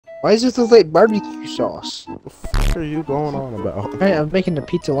Why does this look like barbecue sauce? What the fuck are you going on about? Right, I'm making the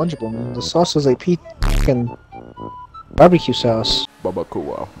pizza lunchable, and the sauce was like fucking barbecue sauce.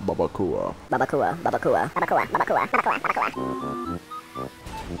 Babakua, babakua. Babakua, babakua, babakua, babakua, babakua, babakua.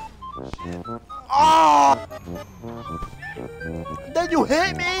 Oh! Then you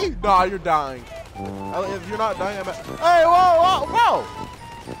hit me? Nah, you're dying. If you're not dying, I'm at. Hey, whoa, whoa, whoa!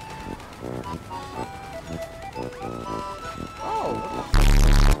 Oh,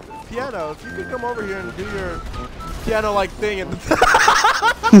 piano, if you could come over here and do your piano-like thing and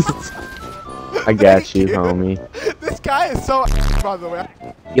I got you, homie. This guy is so by the way.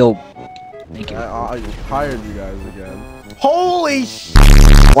 Yo, thank you. I hired you guys again. Holy sh!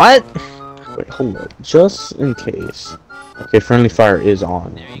 What? Wait, hold up. Just in case. Okay, friendly fire is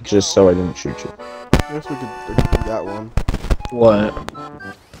on. Just so I didn't shoot you. I guess we could do that one. What?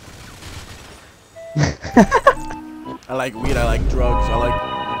 I like weed, I like drugs, I like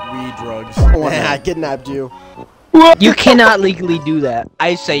weed drugs. I kidnapped you. You cannot legally do that.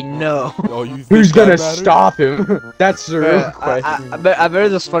 I say no. Oh, you think Who's gonna that matters? stop him? That's the real question. I've heard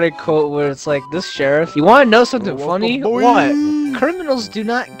this funny quote where it's like, this sheriff, you want to know something funny? What? Criminals do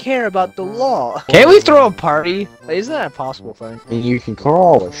not care about the law. Can't we throw a party? Like, isn't that a possible thing? And you can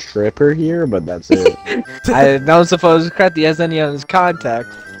call a stripper here, but that's it. I don't suppose Crafty has any on his contact.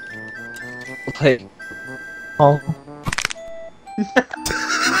 Like, oh.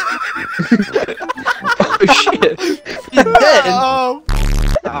 Oh shit! He's dead! Oh,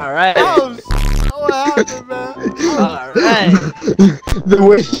 Alright. oh, what happened, man? Alright. The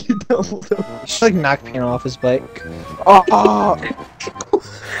way you doubled him. He should like knock Piano off his bike. Oh!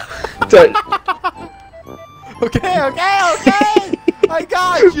 Okay. I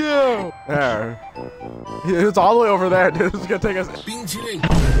got you! There. It's all the way over there, dude. It's gonna take us.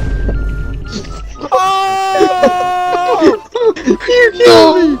 Oh! You killed me!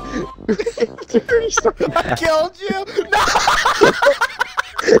 I killed you! No!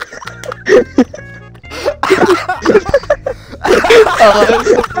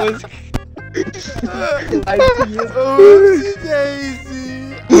 Oopsie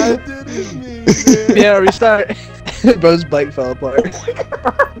daisy! I didn't mean it! Yeah, restart. Bro's bike fell apart.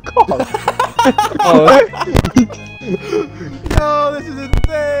 Oh. No, this is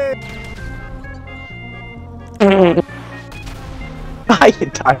insane! I can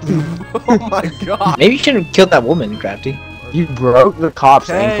die. Oh my god! Maybe you shouldn't have killed that woman, Crafty. You broke the cop's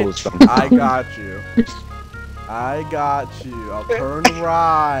Hey, ankles. I got you. I got you. I'll turn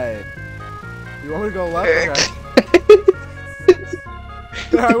right. You want me to go left? Okay.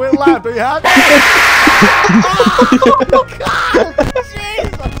 I went left. Are you happy? Oh god!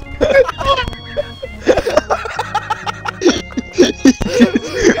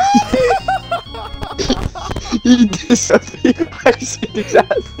 He disappeared. I see his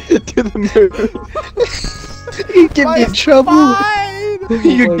ass to the moon. You get me in trouble. Fine.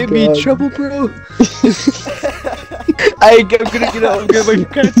 You get me in trouble, bro. I'm gonna get out. I'm gonna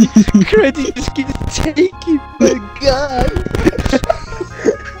Crafty just keeps taking. My god.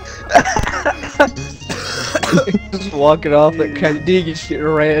 Just walking off like Crafty gets shit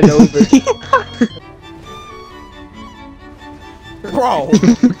ran over. Bro!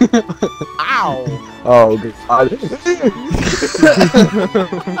 Ow! Oh god.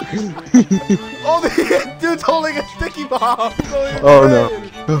 Oh, the dude's holding a sticky bomb! Oh no.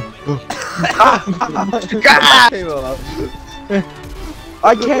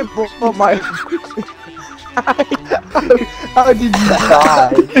 I can't blow up my. How did you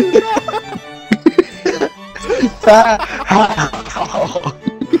die?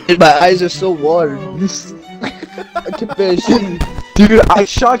 My eyes are so watered. I can barely see. Dude, I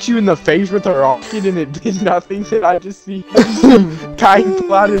shot you in the face with a rocket and it did nothing, and I just see Kai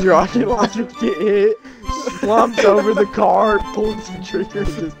pull out his rocket launcher, get hit, slumps over the car, pulls the trigger,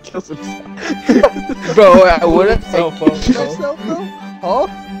 and just kills himself. Bro, I wouldn't Cell phone. Huh?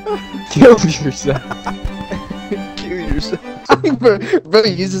 Kill yourself. Kill yourself. bro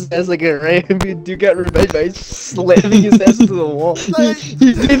uses as like a random dude got revenge by slamming his ass into the wall.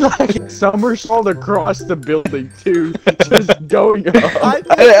 He did like a somersault across the building too, just going up. I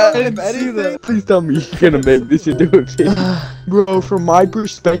didn't see that. Please tell me you're gonna make this into a video. Bro, from my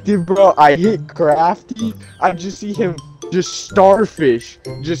perspective, bro, I hit Crafty, I just see him just starfish,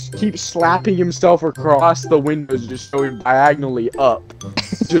 just keep slapping himself across the windows, just going diagonally up.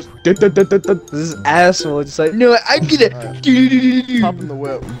 Just This asshole just like, no, I'm gonna. Popping the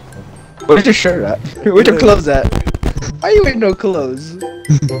whip. Where's your shirt at? Where's your clothes at? Why are you wearing no clothes?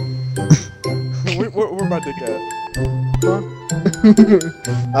 Where my dick at? Huh?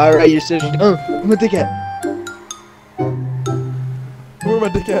 Alright, you're sitting. Oh, where my dick at? Where my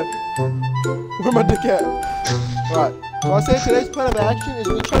dick at? Where my dick at? Alright. So I say today's plan of action is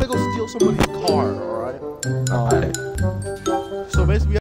we try to go steal somebody's car, alright? Alright.